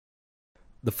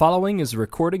The following is a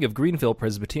recording of Greenville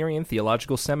Presbyterian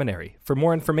Theological Seminary. For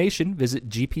more information, visit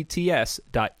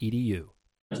gpts.edu.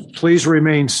 Please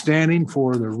remain standing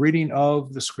for the reading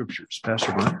of the scriptures.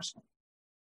 Pastor Myers.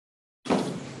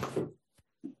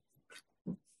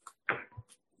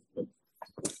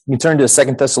 You turn to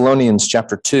 2 Thessalonians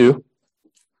chapter 2.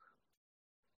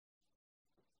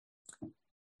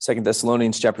 2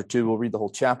 Thessalonians chapter 2, we'll read the whole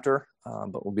chapter,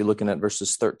 but we'll be looking at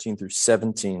verses 13 through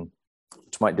 17,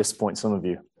 which might disappoint some of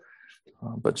you,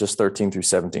 but just 13 through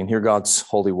 17. Hear God's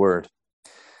holy word.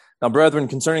 Now, brethren,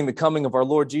 concerning the coming of our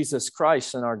Lord Jesus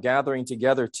Christ and our gathering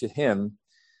together to him,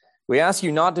 we ask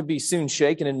you not to be soon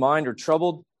shaken in mind or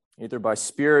troubled, either by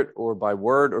spirit or by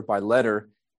word or by letter,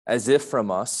 as if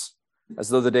from us, as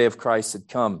though the day of Christ had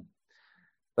come.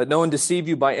 Let no one deceive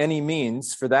you by any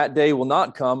means, for that day will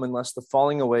not come unless the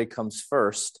falling away comes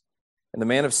first, and the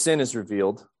man of sin is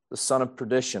revealed, the son of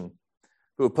perdition,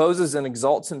 who opposes and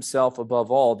exalts himself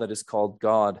above all that is called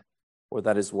God, or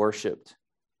that is worshipped,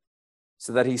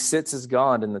 so that he sits as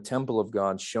God in the temple of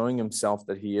God, showing himself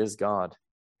that he is God.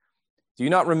 Do you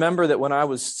not remember that when I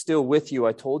was still with you,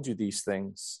 I told you these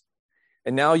things?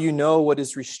 And now you know what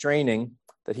is restraining,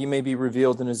 that he may be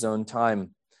revealed in his own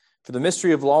time. For the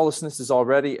mystery of lawlessness is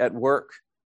already at work.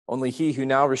 Only he who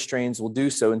now restrains will do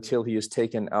so until he is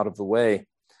taken out of the way.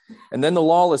 And then the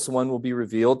lawless one will be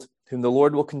revealed, whom the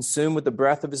Lord will consume with the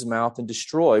breath of his mouth and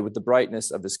destroy with the brightness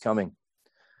of his coming.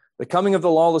 The coming of the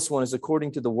lawless one is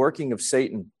according to the working of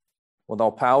Satan, with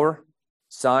all power,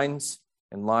 signs,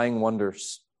 and lying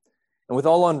wonders, and with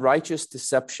all unrighteous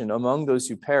deception among those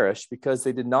who perish, because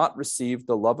they did not receive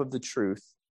the love of the truth,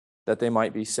 that they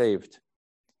might be saved.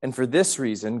 And for this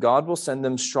reason, God will send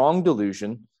them strong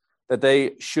delusion, that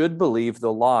they should believe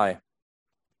the lie,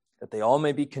 that they all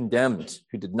may be condemned,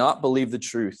 who did not believe the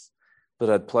truth, but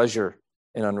had pleasure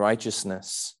in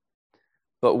unrighteousness.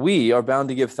 But we are bound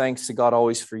to give thanks to God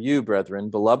always for you, brethren,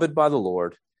 beloved by the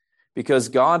Lord, because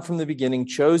God from the beginning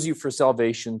chose you for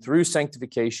salvation through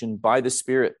sanctification by the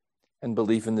Spirit and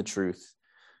belief in the truth,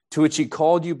 to which he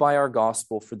called you by our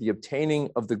gospel for the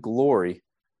obtaining of the glory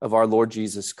of our Lord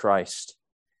Jesus Christ.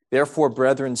 Therefore,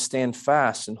 brethren, stand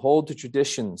fast and hold to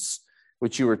traditions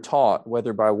which you were taught,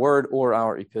 whether by word or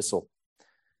our epistle.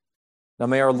 Now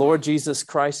may our Lord Jesus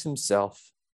Christ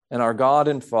himself and our God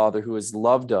and Father, who has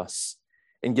loved us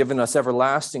and given us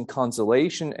everlasting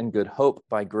consolation and good hope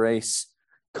by grace,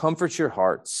 comfort your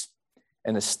hearts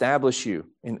and establish you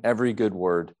in every good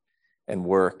word and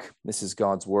work. This is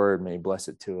God's word. May he bless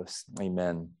it to us.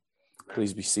 Amen.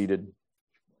 Please be seated.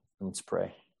 Let's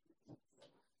pray.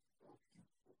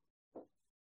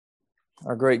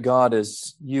 Our great God,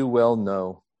 as you well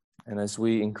know, and as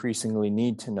we increasingly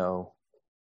need to know,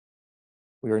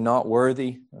 we are not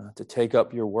worthy to take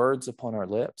up your words upon our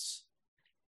lips.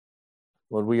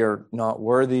 Lord, we are not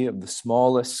worthy of the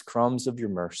smallest crumbs of your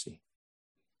mercy.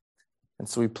 And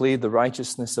so we plead the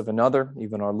righteousness of another,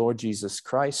 even our Lord Jesus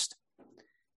Christ.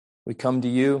 We come to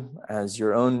you as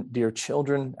your own dear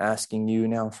children, asking you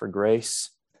now for grace.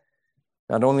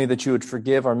 Not only that you would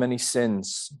forgive our many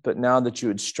sins, but now that you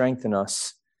would strengthen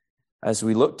us as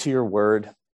we look to your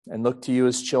word and look to you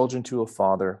as children to a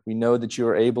Father. We know that you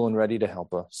are able and ready to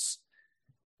help us.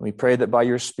 We pray that by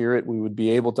your Spirit we would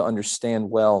be able to understand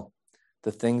well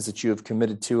the things that you have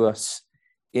committed to us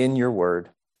in your word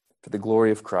for the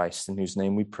glory of Christ, in whose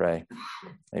name we pray.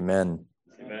 Amen.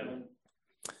 Amen.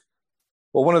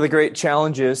 Well, one of the great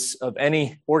challenges of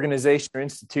any organization or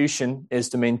institution is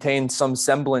to maintain some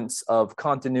semblance of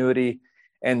continuity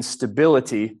and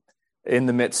stability in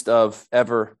the midst of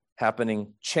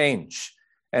ever-happening change.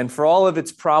 And for all of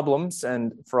its problems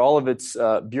and for all of its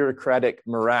bureaucratic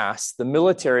morass, the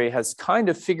military has kind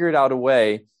of figured out a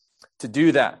way to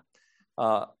do that.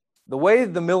 The way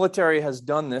the military has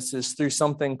done this is through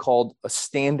something called a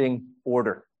standing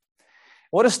order.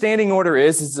 What a standing order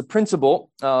is a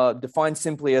principle defined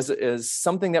simply as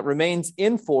something that remains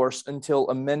in force until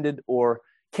amended or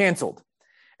canceled.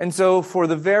 And so for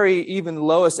the very even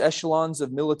lowest echelons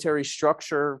of military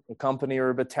structure, a company or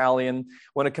a battalion,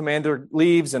 when a commander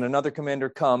leaves and another commander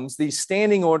comes, these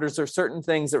standing orders are certain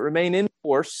things that remain in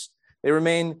force. They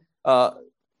remain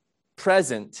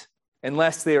present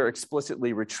unless they are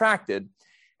explicitly retracted.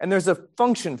 And there's a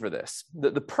function for this.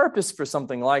 The purpose for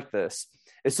something like this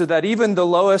is so that even the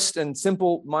lowest and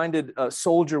simple-minded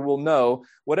soldier will know,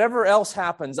 whatever else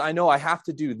happens, I know I have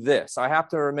to do this. I have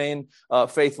to remain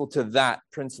faithful to that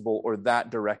principle or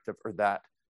that directive or that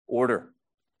order.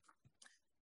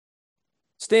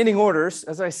 Standing orders,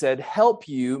 as I said, help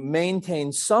you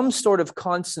maintain some sort of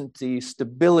constancy,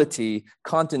 stability,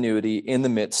 continuity in the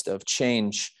midst of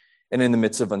change. and in the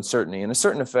midst of uncertainty. In a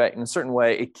certain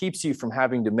way, it keeps you from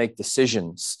having to make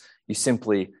decisions. You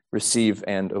simply receive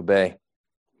and obey.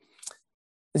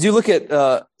 As you look at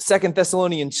 2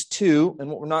 Thessalonians 2, and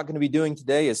what we're not going to be doing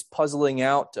today is puzzling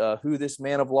out who this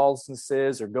man of lawlessness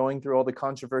is or going through all the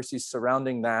controversies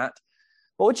surrounding that.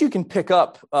 But what you can pick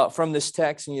up from this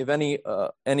text, and you have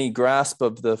any grasp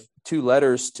of the 2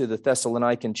 letters to the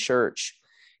Thessalonican church,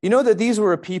 you know that these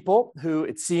were a people who,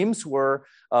 it seems, were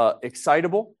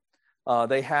excitable.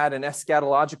 They had an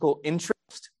eschatological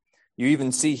interest. You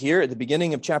even see here at the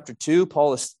beginning of chapter 2,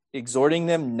 Paul is exhorting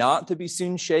them not to be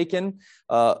soon shaken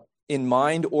in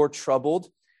mind or troubled.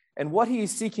 And what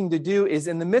he's seeking to do is,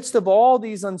 in the midst of all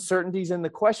these uncertainties and the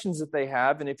questions that they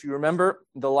have, and if you remember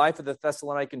the life of the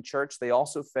Thessalonican church, they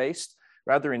also faced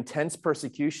rather intense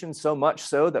persecution, so much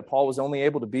so that Paul was only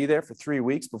able to be there for 3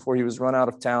 weeks before he was run out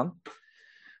of town.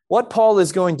 What Paul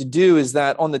is going to do is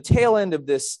that on the tail end of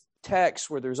this text,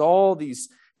 where there's all these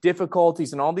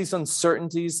difficulties and all these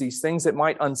uncertainties, these things that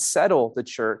might unsettle the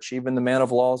church, even the man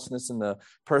of lawlessness and the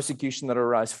persecution that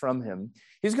arise from him,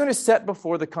 he's going to set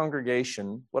before the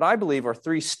congregation what I believe are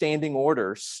 3 standing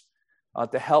orders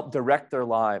to help direct their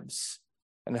lives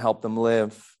and help them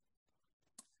live.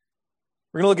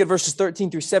 We're going to look at verses 13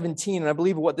 through 17, and I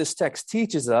believe what this text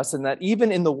teaches us, and that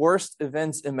even in the worst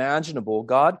events imaginable,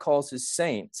 God calls his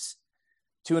saints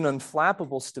to an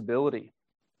unflappable stability.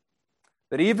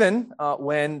 That even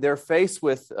when they're faced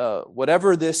with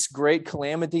whatever this great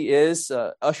calamity is,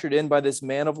 ushered in by this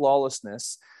man of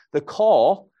lawlessness, the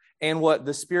call and what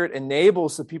the Spirit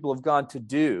enables the people of God to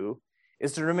do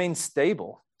is to remain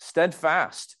stable,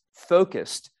 steadfast,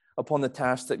 focused upon the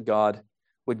task that God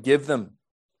would give them.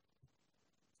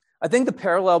 I think the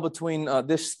parallel between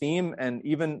this theme and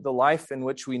even the life in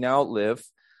which we now live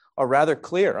are rather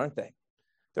clear, aren't they?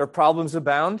 There are problems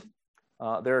abound.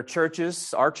 There are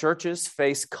churches, our churches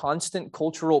face constant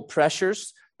cultural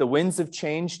pressures. The winds of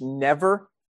change never,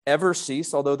 ever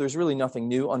cease, although there's really nothing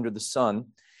new under the sun.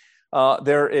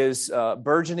 There is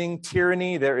burgeoning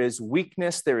tyranny, there is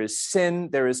weakness, there is sin,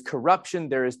 there is corruption,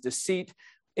 there is deceit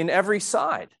in every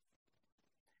side.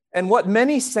 And what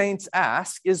many saints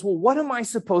ask is, well, what am I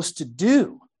supposed to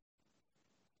do?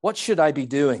 What should I be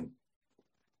doing?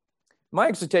 My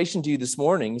exhortation to you this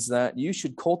morning is that you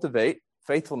should cultivate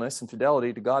faithfulness and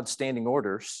fidelity to God's standing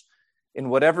orders in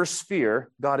whatever sphere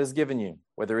God has given you,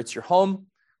 whether it's your home,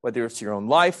 whether it's your own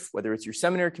life, whether it's your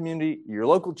seminary community, your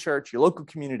local church, your local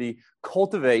community.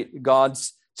 Cultivate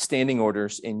God's standing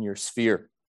orders in your sphere.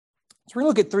 So we're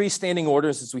going to look at 3 standing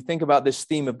orders as we think about this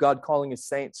theme of God calling his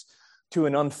saints to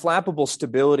an unflappable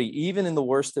stability, even in the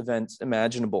worst events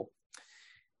imaginable.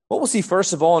 What we'll see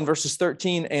first of all in verses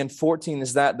 13 and 14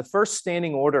 is that the first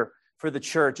standing order for the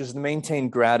church is to maintain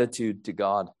gratitude to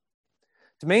God,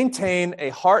 to maintain a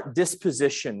heart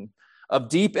disposition of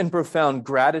deep and profound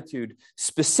gratitude.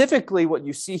 Specifically, what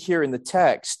you see here in the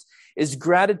text is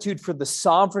gratitude for the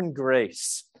sovereign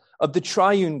grace of the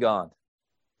triune God.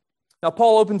 Now,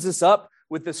 Paul opens this up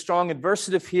with the strong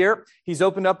adversative here. He's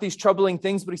opened up these troubling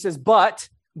things, but he says,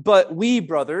 but we,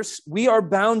 brothers, we are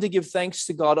bound to give thanks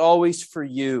to God always for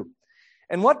you.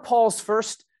 And what Paul's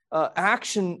first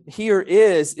action here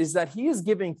is that he is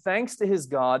giving thanks to his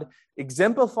God,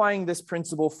 exemplifying this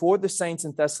principle for the saints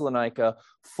in Thessalonica,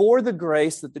 for the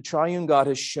grace that the triune God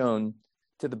has shown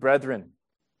to the brethren.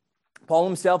 Paul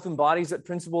himself embodies that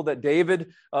principle that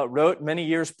David wrote many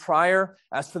years prior.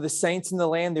 As for the saints in the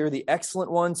land, they are the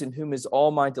excellent ones in whom is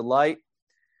all my delight.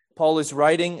 Paul is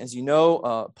writing, as you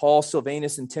know, Paul,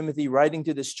 Silvanus, and Timothy, writing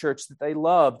to this church that they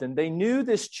loved. And they knew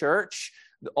this church,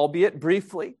 albeit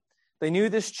briefly. They knew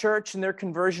this church and their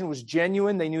conversion was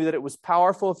genuine. They knew that it was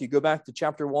powerful. If you go back to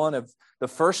chapter 1 of the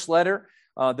first letter,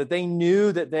 that they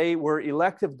knew that they were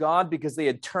elect of God because they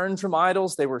had turned from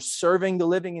idols. They were serving the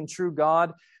living and true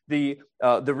God. The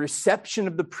reception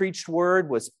of the preached word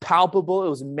was palpable. It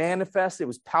was manifest. It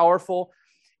was powerful.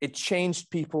 It changed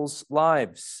people's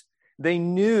lives. They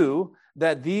knew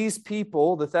that these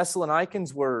people, the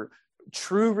Thessalonians, were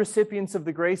true recipients of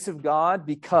the grace of God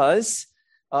because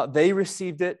they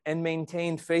received it and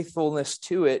maintained faithfulness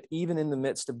to it, even in the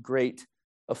midst of great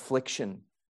affliction.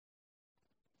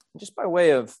 Just by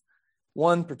way of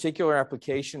one particular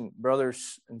application,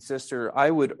 brothers and sisters, I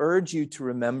would urge you to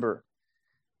remember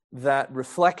that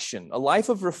reflection, a life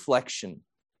of reflection,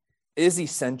 is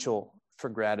essential for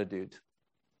gratitude.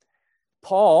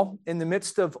 Paul, in the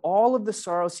midst of all of the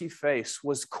sorrows he faced,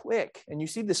 was quick, and you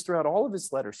see this throughout all of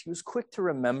his letters, he was quick to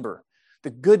remember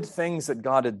the good things that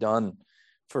God had done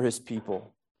for his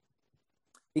people.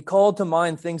 He called to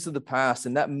mind things of the past,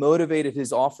 and that motivated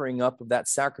his offering up of that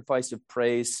sacrifice of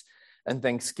praise and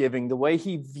thanksgiving. The way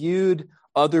he viewed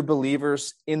other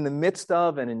believers in the midst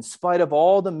of and in spite of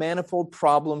all the manifold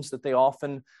problems that they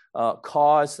often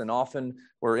cause and often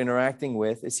were interacting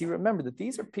with, is he remembered that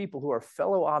these are people who are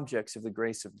fellow objects of the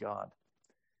grace of God.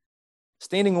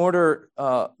 Standing order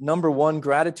number one,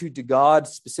 gratitude to God,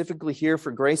 specifically here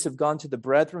for grace of God to the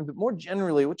brethren. But more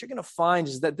generally, what you're going to find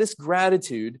is that this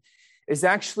gratitude is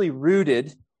actually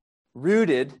rooted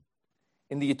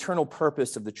in the eternal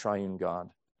purpose of the triune God.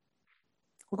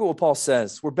 Look at what Paul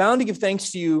says. We're bound to give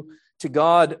thanks to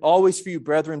God, always for you,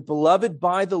 brethren, beloved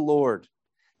by the Lord,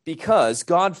 because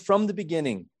God from the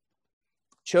beginning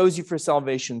chose you for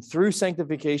salvation through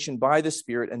sanctification by the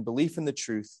Spirit and belief in the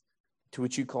truth, to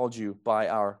which you called you by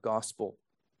our gospel.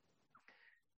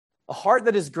 A heart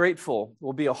that is grateful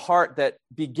will be a heart that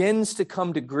begins to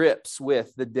come to grips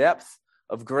with the depth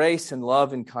of grace and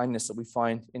love and kindness that we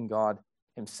find in God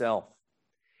himself.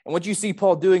 And what you see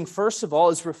Paul doing, first of all,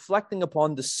 is reflecting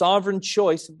upon the sovereign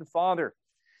choice of the Father,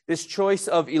 this choice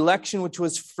of election which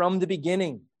was from the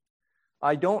beginning.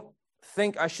 I don't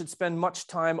think I should spend much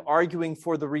time arguing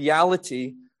for the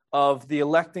reality of the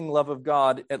electing love of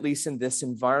God, at least in this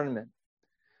environment.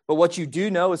 But what you do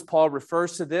know is Paul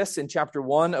refers to this in chapter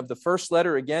 1 of the first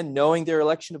letter, again, knowing their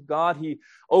election of God. He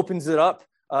opens it up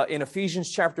in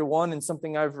Ephesians chapter 1 in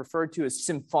something I've referred to as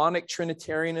symphonic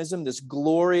Trinitarianism, this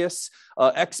glorious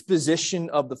exposition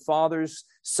of the Father's,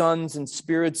 Son's, and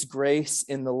Spirit's grace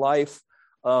in the life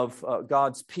of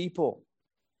God's people.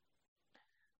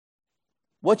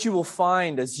 What you will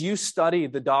find as you study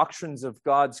the doctrines of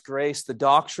God's grace, the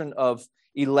doctrine of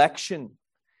election,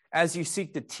 as you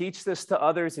seek to teach this to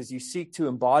others, as you seek to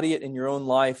embody it in your own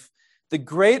life, the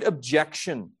great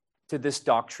objection to this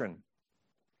doctrine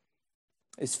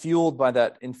is fueled by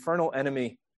that infernal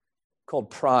enemy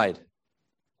called pride.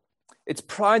 It's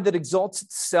pride that exalts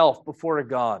itself before a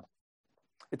God.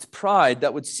 It's pride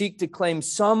that would seek to claim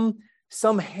some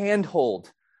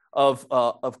handhold of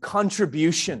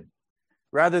contribution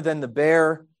rather than the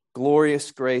bare,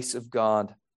 glorious grace of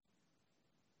God.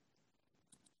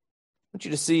 I want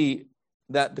you to see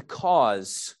that the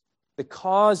cause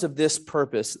of this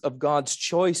purpose, of God's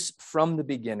choice from the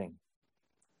beginning,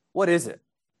 what is it?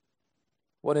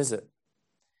 What is it?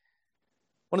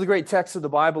 One of the great texts of the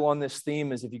Bible on this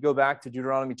theme is if you go back to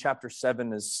Deuteronomy chapter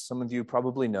 7, as some of you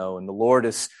probably know, and the Lord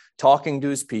is talking to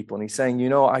his people, and he's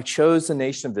saying, I chose the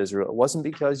nation of Israel. It wasn't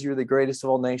because you're the greatest of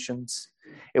all nations.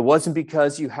 It wasn't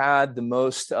because you had the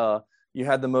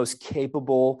most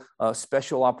capable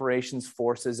special operations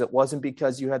forces. It wasn't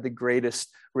because you had the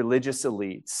greatest religious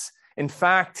elites. In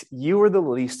fact, you are the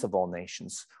least of all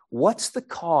nations. What's the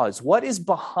cause? What is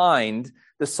behind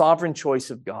the sovereign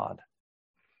choice of God?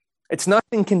 It's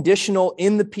nothing conditional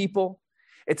in the people.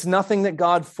 It's nothing that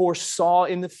God foresaw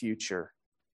in the future.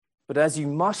 But as you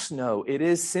must know, it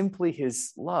is simply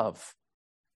his love.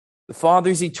 The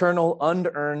Father's eternal,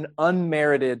 unearned,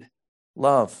 unmerited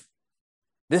love.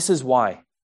 This is why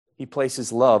he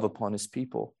places love upon his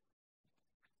people.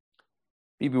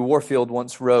 B.B. Warfield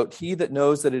once wrote, "He that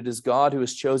knows that it is God who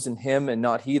has chosen him and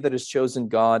not he that has chosen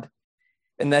God,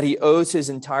 and that he owes his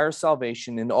entire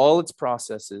salvation in all its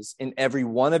processes, in every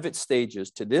one of its stages,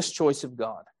 to this choice of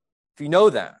God. If you know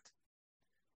that,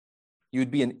 you would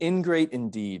be an ingrate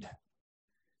indeed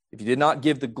if you did not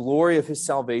give the glory of his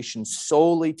salvation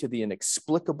solely to the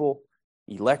inexplicable,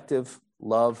 elective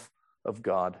love of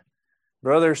God."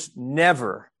 Brothers,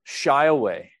 never shy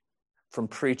away from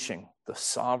preaching the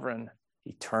sovereign,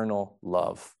 eternal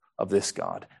love of this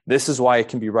God. This is why it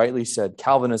can be rightly said,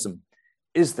 Calvinism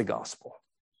is the gospel.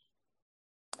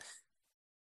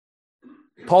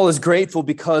 Paul is grateful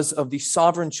because of the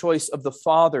sovereign choice of the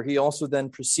Father. He also then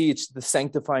proceeds to the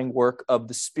sanctifying work of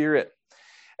the Spirit.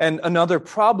 And another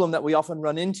problem that we often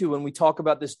run into when we talk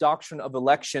about this doctrine of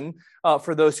election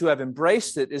for those who have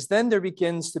embraced it is then there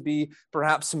begins to be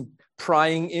perhaps some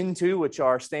prying into, which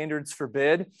our standards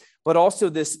forbid, but also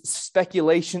this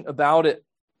speculation about it.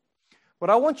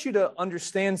 But I want you to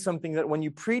understand something, that when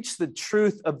you preach the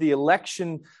truth of the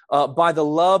election by the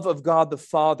love of God the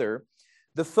Father,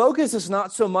 the focus is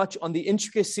not so much on the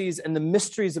intricacies and the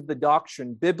mysteries of the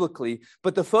doctrine biblically,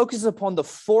 but the focus is upon the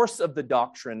force of the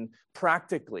doctrine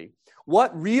practically.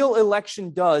 What real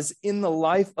election does in the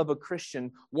life of a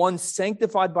Christian, one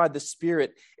sanctified by the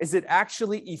Spirit, is it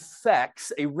actually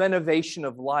effects a renovation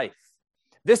of life.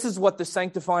 This is what the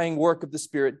sanctifying work of the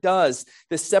Spirit does,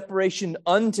 the separation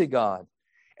unto God.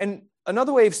 And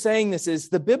another way of saying this is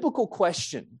the biblical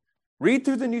question. Read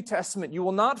through the New Testament. You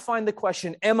will not find the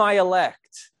question, am I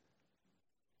elect?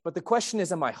 But the question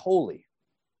is, am I holy?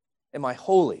 Am I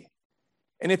holy?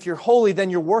 And if you're holy, then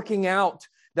you're working out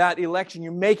that election.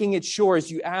 You're making it sure as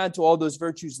you add to all those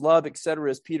virtues, love, etc.,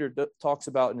 as Peter talks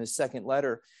about in his second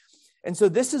letter. And so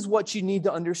this is what you need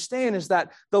to understand, is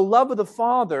that the love of the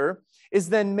Father is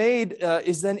then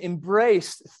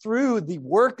embraced through the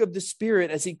work of the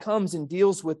Spirit as he comes and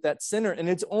deals with that sinner. And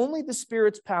it's only the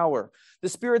Spirit's power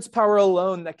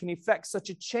alone, that can effect such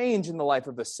a change in the life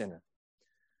of a sinner.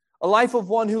 A life of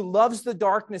one who loves the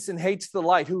darkness and hates the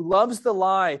light, who loves the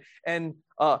lie and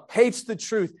hates the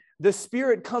truth. The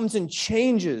Spirit comes and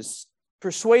changes,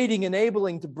 persuading,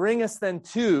 enabling to bring us then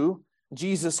to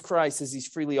Jesus Christ as he's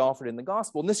freely offered in the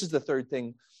gospel. And this is the third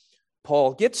thing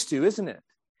Paul gets to, isn't it?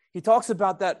 He talks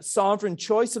about that sovereign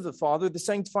choice of the Father, the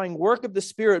sanctifying work of the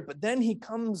Spirit, but then he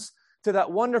comes to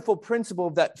that wonderful principle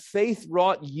of that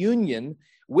faith-wrought union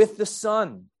with the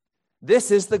Son. This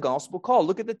is the gospel call.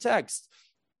 Look at the text.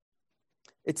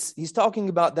 He's talking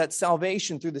about that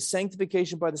salvation through the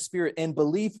sanctification by the Spirit and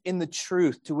belief in the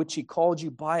truth to which he called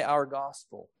you by our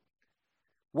gospel.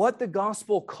 What the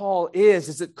gospel call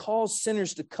is it calls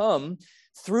sinners to come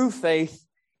through faith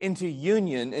into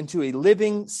union, into a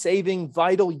living, saving,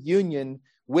 vital union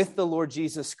with the Lord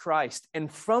Jesus Christ.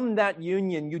 And from that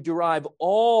union, you derive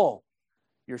all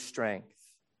your strength,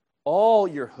 all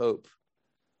your hope,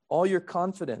 all your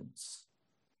confidence.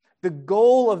 The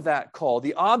goal of that call,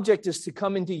 the object is to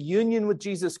come into union with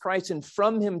Jesus Christ and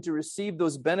from him to receive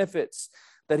those benefits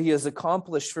that he has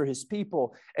accomplished for his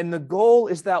people. And the goal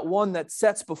is that one that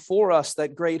sets before us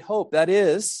that great hope. That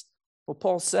is what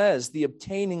Paul says, the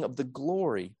obtaining of the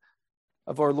glory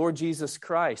of our Lord Jesus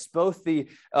Christ, both the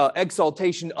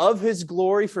exaltation of his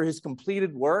glory for his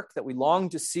completed work that we long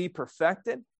to see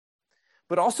perfected,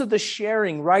 but also the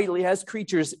sharing rightly as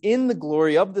creatures in the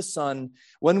glory of the Son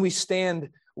when we stand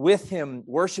with him,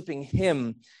 worshiping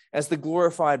him as the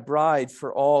glorified bride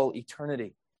for all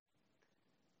eternity.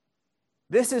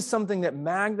 This is something that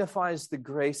magnifies the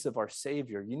grace of our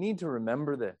Savior. You need to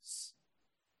remember this.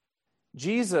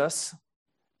 Jesus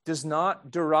does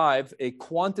not derive a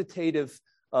quantitative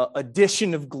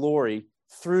addition of glory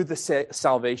through the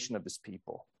salvation of his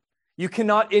people. You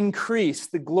cannot increase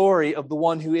the glory of the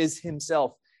one who is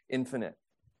himself infinite.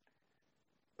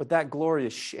 But that glory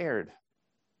is shared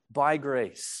by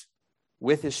grace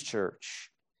with his church.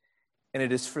 And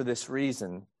it is for this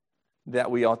reason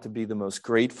that we ought to be the most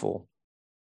grateful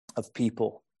of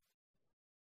people.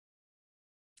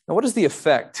 Now, what is the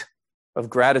effect of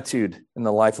gratitude in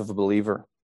the life of a believer?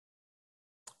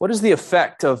 What is the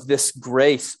effect of this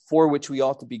grace for which we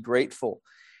ought to be grateful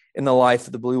in the life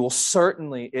of the believer? Well,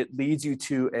 certainly it leads you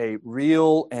to a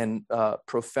real and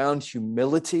profound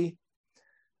humility.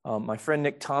 My friend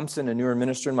Nick Thompson, a newer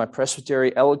minister in my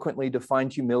presbytery, eloquently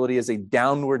defined humility as a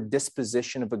downward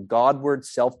disposition of a Godward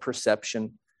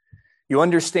self-perception. You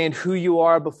understand who you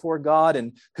are before God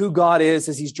and who God is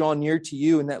as he's drawn near to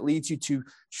you, and that leads you to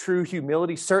true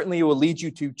humility. Certainly it will lead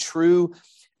you to true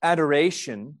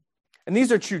adoration. And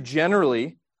these are true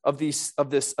generally of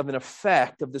an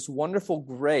effect of this wonderful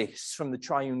grace from the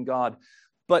triune God.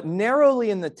 But narrowly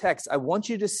in the text, I want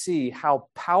you to see how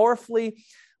powerfully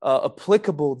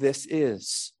applicable this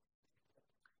is.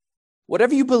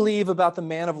 Whatever you believe about the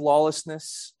man of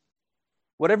lawlessness,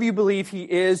 whatever you believe he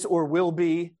is or will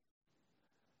be,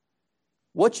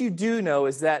 what you do know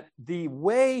is that the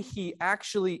way he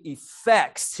actually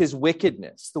effects his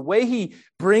wickedness, the way he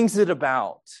brings it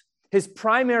about, his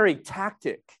primary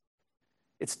tactic,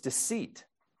 it's deceit.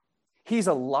 He's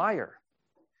a liar.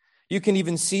 You can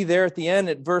even see there at the end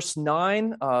at verse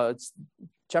 9, it's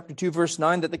chapter 2, verse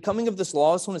 9, that the coming of this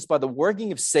lawless one is by the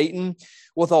working of Satan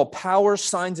with all power,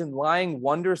 signs, and lying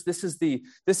wonders. This is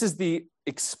the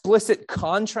explicit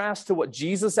contrast to what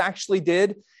Jesus actually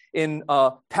did in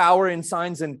power and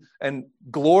signs and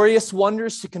glorious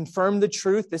wonders to confirm the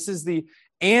truth. This is the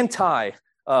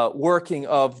anti-working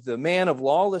of the man of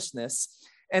lawlessness.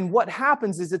 And what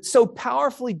happens is it's so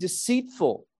powerfully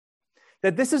deceitful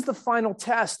that this is the final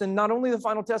test, and not only the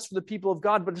final test for the people of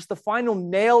God, but it's the final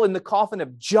nail in the coffin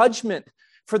of judgment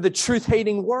for the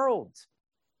truth-hating world.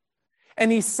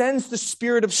 And he sends the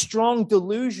spirit of strong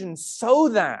delusion so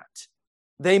that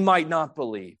they might not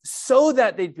believe, so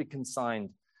that they'd be consigned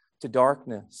to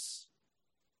darkness.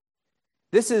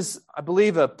 This is, I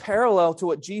believe, a parallel to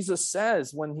what Jesus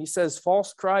says when he says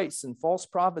false Christs and false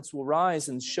prophets will rise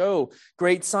and show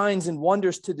great signs and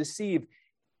wonders to deceive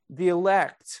the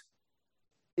elect,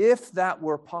 if that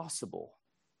were possible.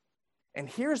 And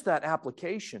here's that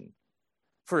application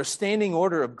for a standing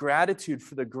order of gratitude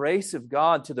for the grace of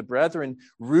God to the brethren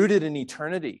rooted in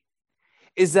eternity,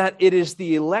 is that it is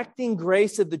the electing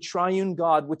grace of the triune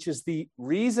God which is the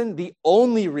reason, the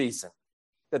only reason,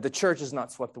 that the church is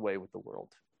not swept away with the world.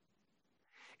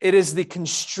 It is the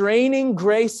constraining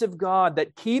grace of God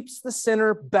that keeps the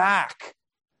sinner back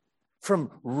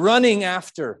from running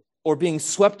after or being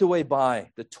swept away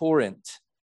by the torrent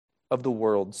of the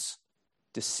world's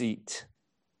deceit.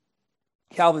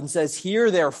 Calvin says,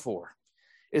 "Here, therefore,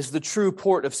 is the true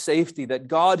port of safety, that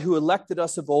God, who elected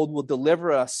us of old, will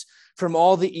deliver us from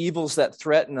all the evils that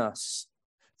threaten us.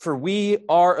 For we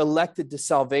are elected to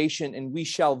salvation, and we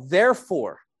shall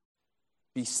therefore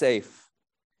be safe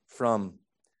from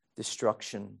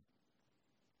destruction."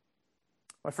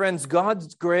 My friends,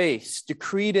 God's grace,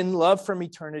 decreed in love from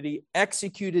eternity,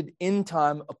 executed in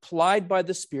time, applied by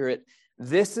the Spirit,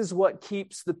 this is what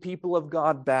keeps the people of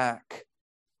God back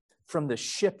from the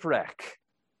shipwreck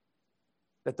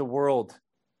that the world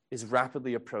is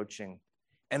rapidly approaching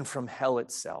and from hell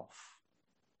itself.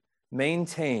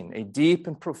 Maintain a deep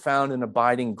and profound and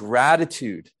abiding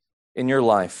gratitude in your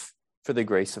life for the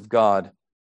grace of God.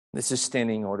 This is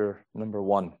standing order number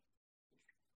 1.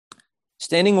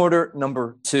 Standing order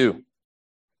number 2.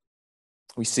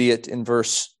 We see it in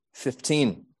verse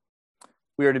 15.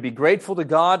 We are to be grateful to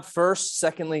God first.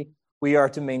 Secondly, we are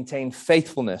to maintain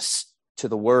faithfulness to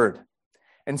the word,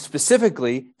 and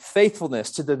specifically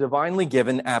faithfulness to the divinely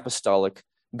given apostolic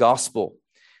gospel.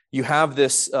 You have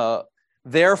this,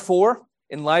 therefore,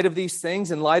 in light of these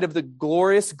things, in light of the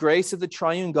glorious grace of the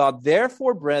triune God,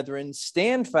 therefore, brethren,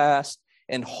 stand fast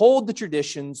and hold the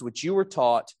traditions which you were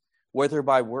taught, whether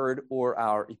by word or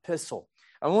our epistle.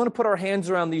 I want to put our hands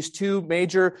around these two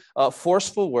major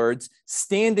forceful words,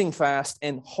 standing fast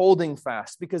and holding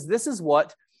fast, because this is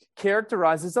what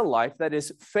characterizes a life that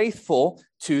is faithful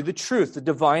to the truth, the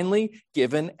divinely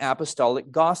given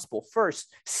apostolic gospel.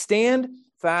 First, stand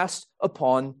fast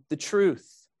upon the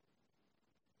truth.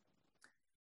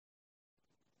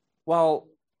 While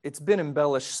it's been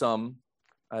embellished some,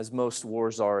 as most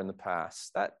wars are in the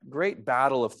past, that great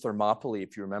battle of Thermopylae,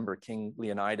 if you remember King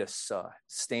Leonidas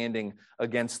standing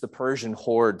against the Persian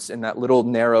hordes in that little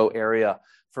narrow area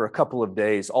for a couple of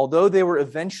days, although they were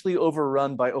eventually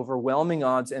overrun by overwhelming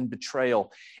odds and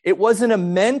betrayal, it was an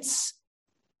immense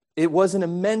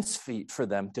feat for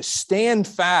them to stand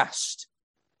fast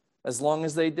as long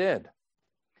as they did.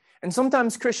 And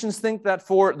sometimes Christians think that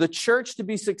for the church to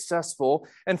be successful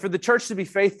and for the church to be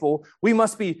faithful, we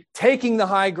must be taking the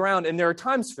high ground, and there are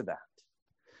times for that.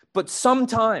 But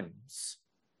sometimes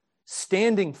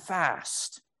standing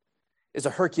fast is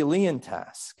a Herculean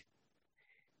task.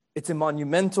 It's a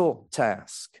monumental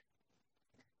task.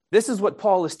 This is what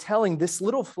Paul is telling this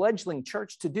little fledgling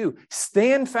church to do.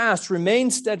 Stand fast,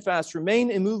 remain steadfast, remain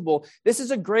immovable. This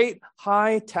is a great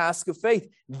high task of faith.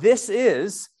 This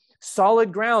is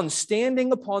solid ground,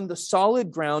 standing upon the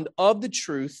solid ground of the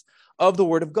truth of the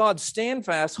word of God. Stand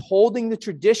fast, holding the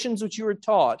traditions which you were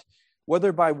taught,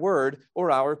 whether by word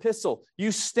or our epistle.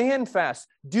 You stand fast.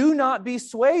 Do not be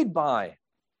swayed by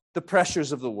the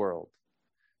pressures of the world.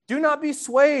 Do not be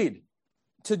swayed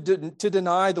to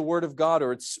deny the word of God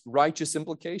or its righteous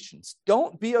implications.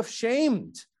 Don't be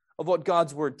ashamed of what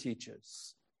God's word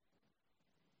teaches.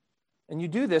 And you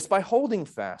do this by holding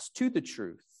fast to the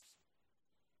truth.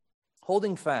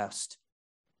 Holding fast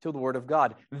to the word of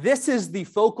God. This is the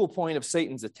focal point of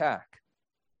Satan's attack.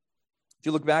 If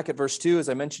you look back at verse 2, as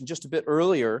I mentioned just a bit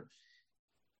earlier,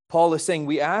 Paul is saying,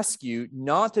 we ask you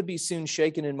not to be soon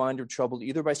shaken in mind or troubled,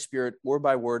 either by spirit or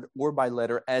by word or by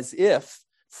letter, as if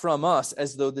from us,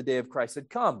 as though the day of Christ had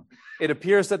come. It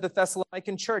appears that the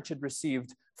Thessalonican church had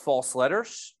received false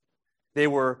letters. They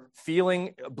were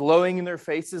blowing in their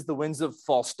faces the winds of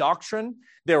false doctrine.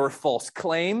 There were false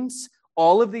claims.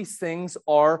 All of these things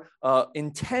are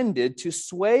intended to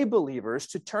sway believers,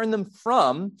 to turn them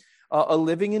from a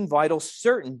living in vital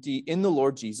certainty in the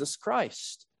Lord Jesus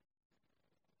Christ.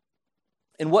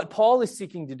 And what Paul is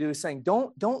seeking to do is saying,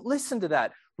 don't listen to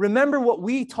that. Remember what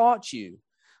we taught you.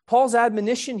 Paul's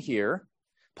admonition here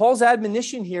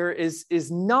is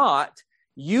not,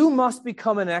 you must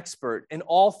become an expert in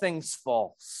all things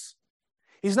false.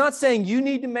 He's not saying you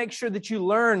need to make sure that you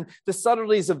learn the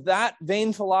subtleties of that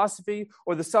vain philosophy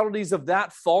or the subtleties of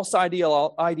that false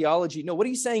ideology. No, what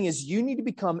he's saying is you need to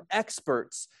become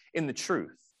experts in the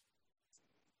truth.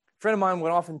 A friend of mine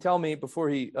would often tell me before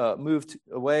he moved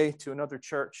away to another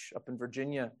church up in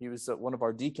Virginia, he was one of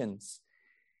our deacons.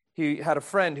 He had a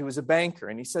friend who was a banker,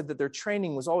 and he said that their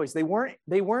training was always, they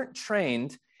weren't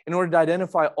trained in order to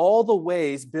identify all the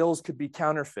ways bills could be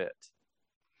counterfeit.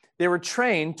 They were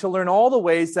trained to learn all the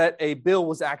ways that a bill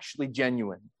was actually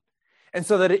genuine. And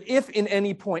so that if in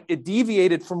any point it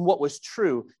deviated from what was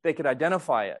true, they could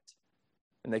identify it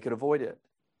and they could avoid it.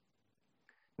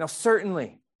 Now,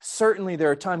 certainly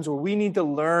there are times where we need to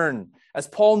learn, as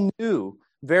Paul knew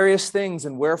various things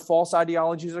and where false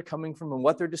ideologies are coming from and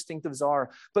what their distinctives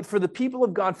are. But for the people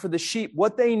of God, for the sheep,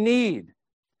 what they need,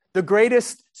 the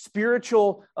greatest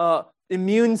spiritual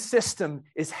immune system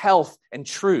is health and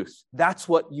truth. That's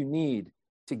what you need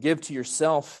to give to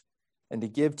yourself and to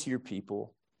give to your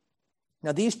people.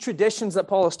 Now, these traditions that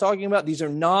Paul is talking about, these are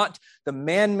not the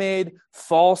man-made,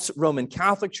 false Roman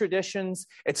Catholic traditions.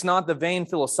 It's not the vain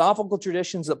philosophical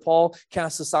traditions that Paul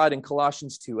casts aside in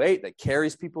Colossians 2:8 that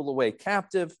carries people away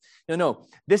captive. No.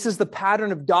 This is the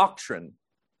pattern of doctrine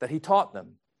that he taught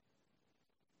them.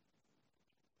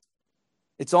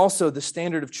 It's also the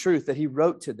standard of truth that he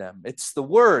wrote to them. It's the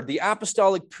word, the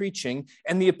apostolic preaching,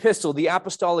 and the epistle, the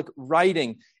apostolic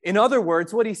writing. In other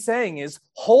words, what he's saying is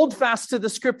hold fast to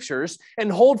the scriptures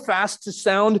and hold fast to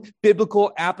sound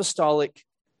biblical apostolic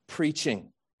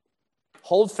preaching.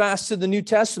 Hold fast to the New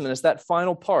Testament as that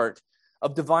final part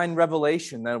of divine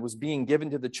revelation that was being given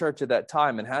to the church at that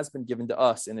time and has been given to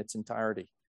us in its entirety.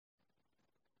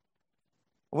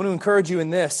 I want to encourage you in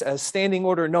this, as standing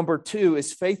order number 2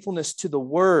 is faithfulness to the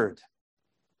word.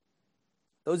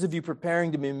 Those of you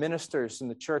preparing to be ministers in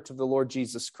the church of the Lord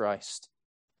Jesus Christ,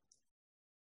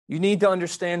 you need to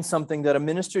understand something, that a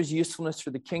minister's usefulness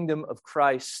for the kingdom of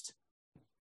Christ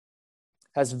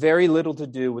has very little to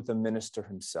do with the minister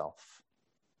himself.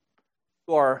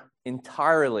 You are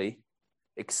entirely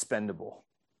expendable,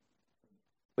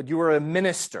 but you are a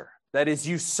minister. That is,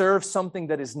 you serve something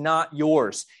that is not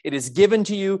yours. It is given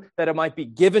to you that it might be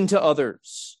given to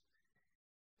others.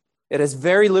 It has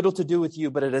very little to do with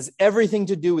you, but it has everything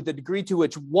to do with the degree to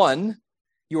which, 1,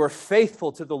 you are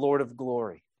faithful to the Lord of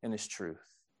glory and his truth.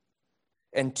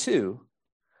 And 2,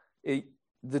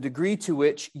 the degree to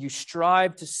which you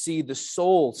strive to see the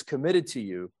souls committed to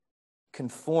you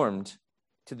conformed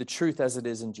to the truth as it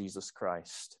is in Jesus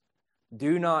Christ.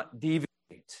 Do not deviate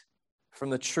from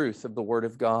the truth of the Word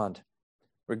of God,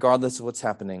 regardless of what's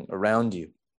happening around you.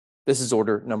 This is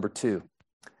order number 2.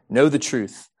 Know the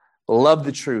truth, love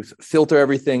the truth, filter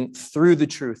everything through the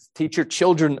truth, teach your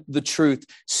children the truth,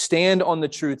 stand on the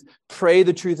truth, pray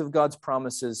the truth of God's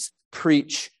promises,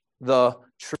 preach the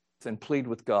truth, and plead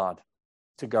with God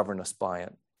to govern us by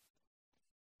it.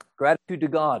 Gratitude to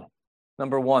God,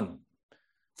 number 1.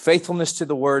 Faithfulness to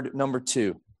the Word, number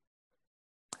 2.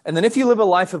 And then if you live a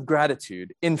life of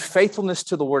gratitude in faithfulness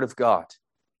to the Word of God,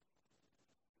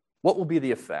 what will be the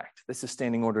effect? This is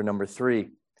standing order number 3.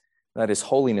 That is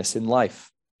holiness in life.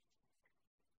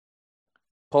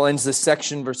 Paul ends this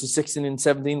section, verses 16 and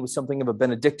 17, with something of a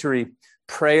benedictory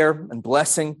prayer and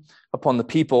blessing upon the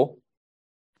people.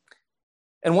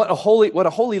 And what a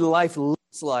holy life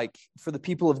looks like for the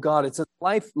people of God. It's a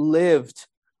life lived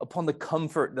upon the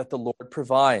comfort that the Lord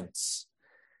provides.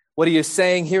 What he is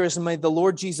saying here is, may the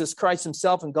Lord Jesus Christ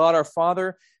himself and God our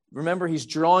Father, remember, he's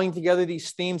drawing together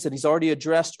these themes that he's already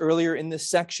addressed earlier in this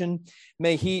section.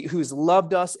 May he who's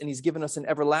loved us and he's given us an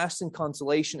everlasting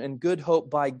consolation and good hope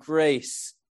by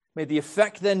grace. May the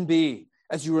effect then be,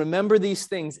 as you remember these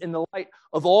things in the light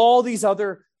of all these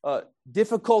other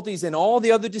difficulties and all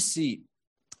the other deceit,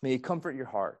 may he comfort your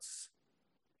hearts.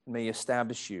 And may he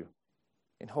establish you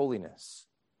in holiness.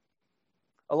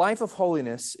 A life of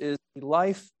holiness is a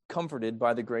life comforted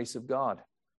by the grace of God.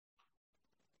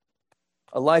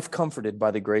 A life comforted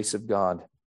by the grace of God.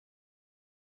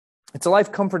 It's a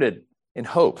life comforted in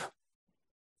hope.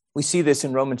 We see this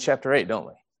in Romans chapter 8, don't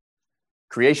we?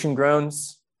 Creation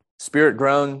groans, spirit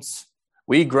groans,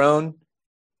 we groan.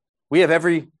 We have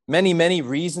many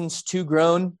reasons to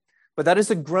groan, but that is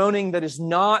a groaning that is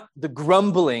not the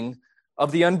grumbling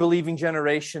of the unbelieving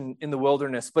generation in the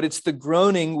wilderness, but it's the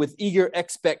groaning with eager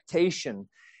expectation.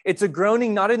 It's a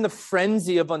groaning not in the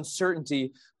frenzy of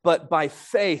uncertainty, but by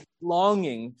faith,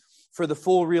 longing for the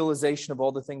full realization of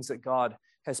all the things that God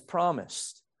has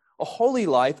promised. A holy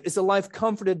life is a life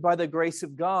comforted by the grace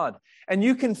of God. And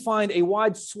you can find a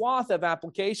wide swath of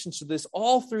applications to this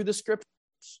all through the scriptures.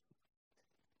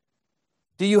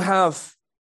 Do you have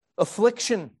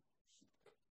affliction?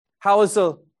 How is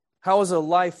a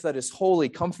life that is holy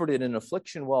comforted in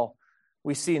affliction? Well,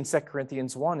 we see in 2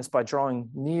 Corinthians 1 is by drawing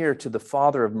near to the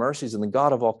Father of mercies and the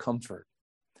God of all comfort,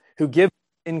 who gives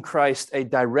in Christ a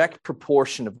direct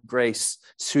proportion of grace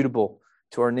suitable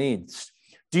to our needs.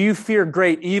 Do you fear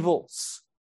great evils?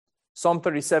 Psalm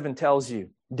 37 tells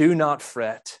you, do not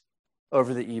fret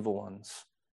over the evil ones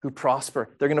who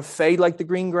prosper. They're going to fade like the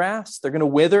green grass. They're going to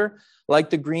wither like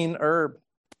the green herb.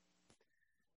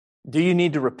 Do you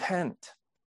need to repent?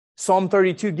 Psalm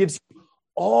 32 gives you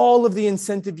all of the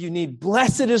incentive you need.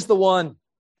 Blessed is the one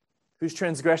whose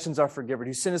transgressions are forgiven,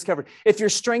 whose sin is covered. If your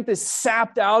strength is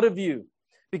sapped out of you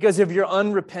because of your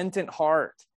unrepentant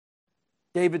heart,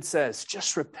 David says,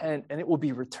 just repent and it will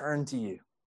be returned to you.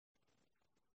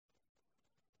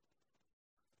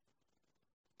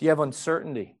 Do you have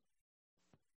uncertainty?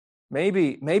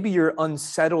 Maybe you're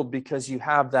unsettled because you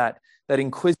have that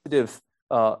inquisitive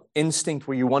instinct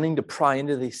where you're wanting to pry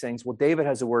into these things. Well, David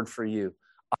has a word for you.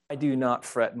 I do not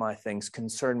fret my things,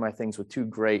 concern my things with too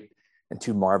great and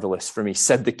too marvelous for me,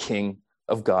 said the King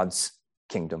of God's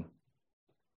kingdom.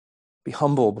 Be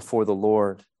humble before the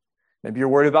Lord. Maybe you're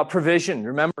worried about provision.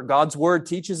 Remember, God's word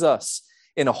teaches us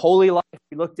in a holy life,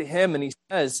 we look to him and he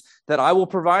says that I will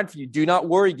provide for you. Do not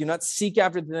worry. Do not seek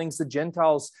after the things the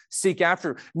Gentiles seek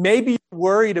after. Maybe you're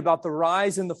worried about the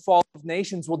rise and the fall of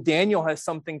nations. Well, Daniel has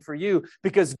something for you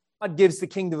because God gives the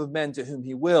kingdom of men to whom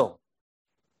he will.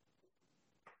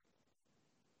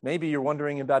 Maybe you're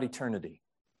wondering about eternity.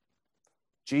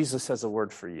 Jesus has a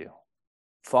word for you.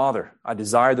 Father, I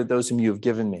desire that those whom you have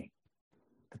given me,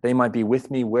 that they might be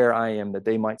with me where I am, that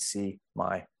they might see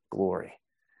my glory.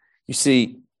 You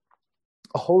see,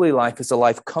 a holy life is a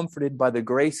life comforted by the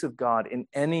grace of God in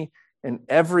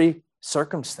every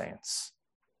circumstance.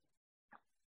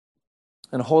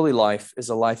 And a holy life is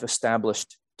a life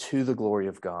established to the glory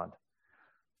of God,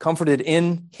 comforted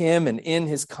in him and in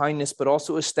his kindness, but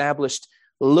also established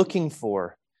looking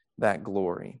for that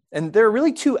glory. And there are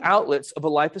really two outlets of a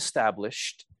life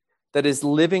established that is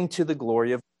living to the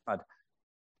glory of God.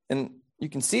 And you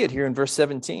can see it here in verse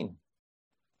 17.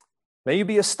 May you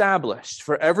be established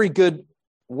for every good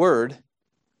word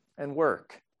and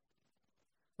work.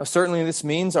 Now, certainly this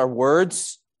means our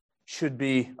words should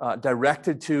be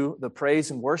directed to the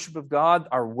praise and worship of God.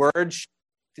 Our words should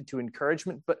be directed to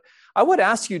encouragement. But I would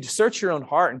ask you to search your own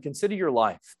heart and consider your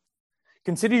life.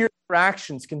 Consider your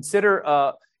interactions.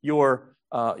 Consider your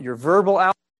verbal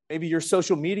output, maybe your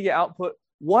social media output.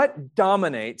 What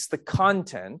dominates the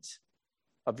content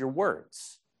of your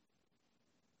words?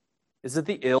 Is it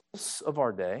the ills of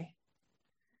our day?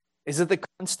 Is it the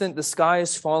constant, the sky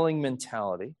is falling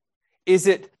mentality? Is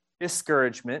it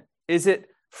discouragement? Is it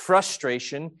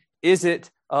frustration? Is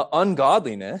it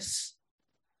ungodliness?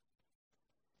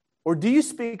 Or do you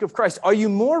speak of Christ? Are you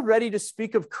more ready to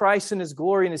speak of Christ and his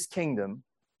glory and his kingdom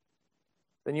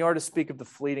than you are to speak of the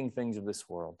fleeting things of this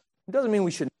world? It doesn't mean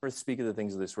we should never speak of the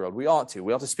things of this world. We ought to.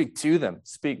 We ought to speak to them,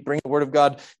 bring the word of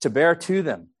God to bear to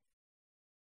them.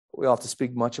 We ought to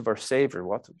speak much of our Savior.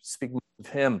 We ought to speak much of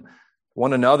him,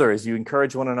 one another, as you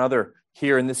encourage one another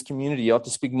here in this community. You ought to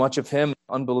speak much of him,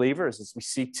 unbelievers, as we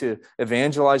seek to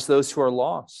evangelize those who are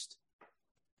lost.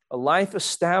 A life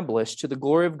established to the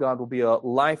glory of God will be a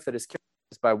life that is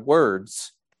characterized by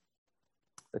words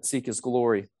that seek his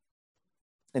glory.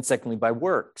 And secondly, by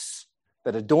works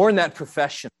that adorn that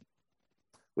profession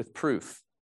with proof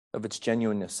of its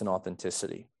genuineness and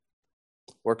authenticity.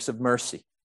 Works of mercy,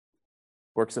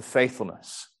 works of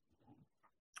faithfulness,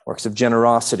 works of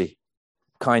generosity,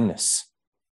 kindness.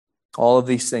 All of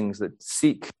these things that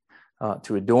seek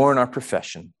to adorn our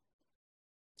profession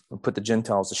and put the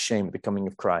Gentiles to shame at the coming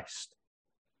of Christ.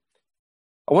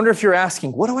 I wonder if you're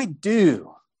asking, what do I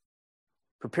do?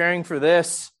 Preparing for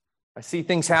this, I see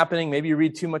things happening. Maybe you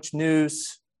read too much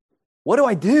news. What do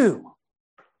I do?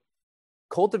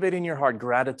 Cultivate in your heart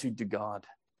gratitude to God.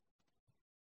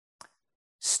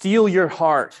 Steel your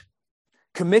heart.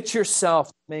 Commit yourself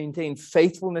to maintain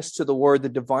faithfulness to the word, the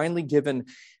divinely given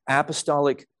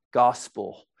apostolic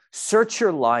gospel. Search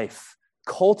your life.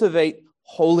 Cultivate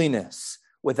holiness,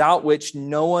 without which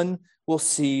no one will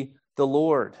see the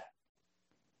Lord.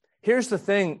 Here's the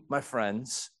thing, my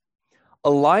friends. A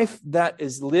life that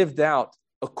is lived out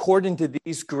according to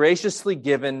these graciously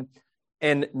given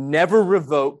and never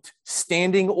revoked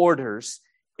standing orders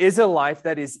is a life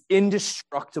that is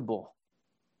indestructible.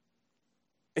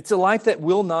 It's a life that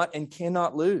will not and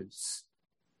cannot lose.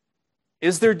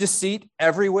 Is there deceit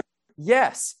everywhere?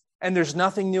 Yes, and there's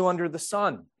nothing new under the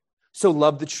sun. So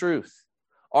love the truth.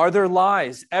 Are there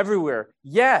lies everywhere?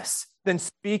 Yes, then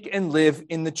speak and live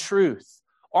in the truth.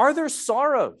 Are there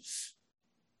sorrows?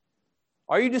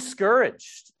 Are you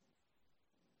discouraged?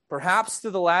 Perhaps to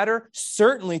the latter,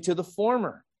 certainly to the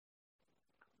former.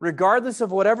 Regardless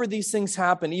of whatever these things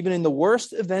happen, even in the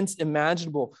worst events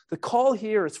imaginable, the call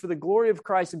here is for the glory of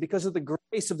Christ, and because of the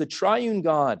grace of the triune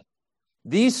God,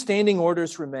 these standing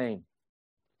orders remain.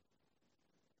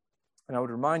 And I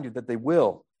would remind you that they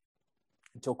will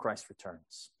until Christ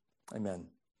returns. Amen.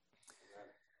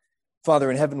 Father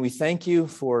in heaven, we thank you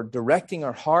for directing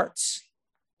our hearts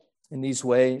in these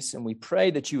ways, and we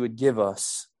pray that you would give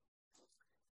us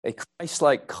a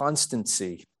Christ-like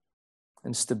constancy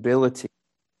and stability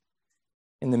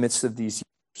in the midst of these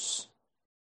years.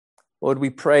 Lord, we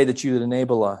pray that you would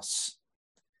enable us,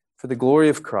 for the glory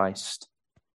of Christ,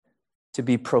 to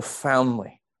be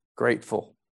profoundly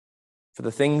grateful for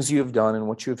the things you have done and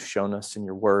what you have shown us in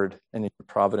your word and in your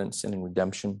providence and in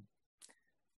redemption.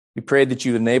 We pray that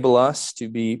you enable us to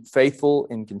be faithful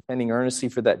in contending earnestly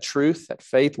for that truth, that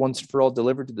faith once and for all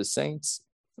delivered to the saints.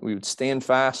 We would stand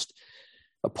fast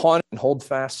upon it and hold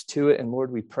fast to it. And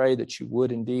Lord, we pray that you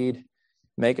would indeed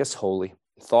make us holy,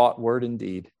 thought, word, and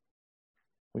deed.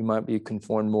 We might be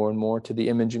conformed more and more to the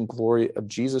image and glory of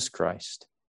Jesus Christ,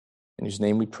 in whose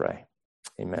name we pray.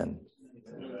 Amen.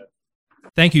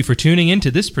 Thank you for tuning in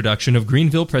to this production of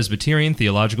Greenville Presbyterian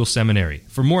Theological Seminary.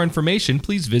 For more information,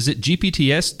 please visit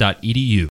gpts.edu.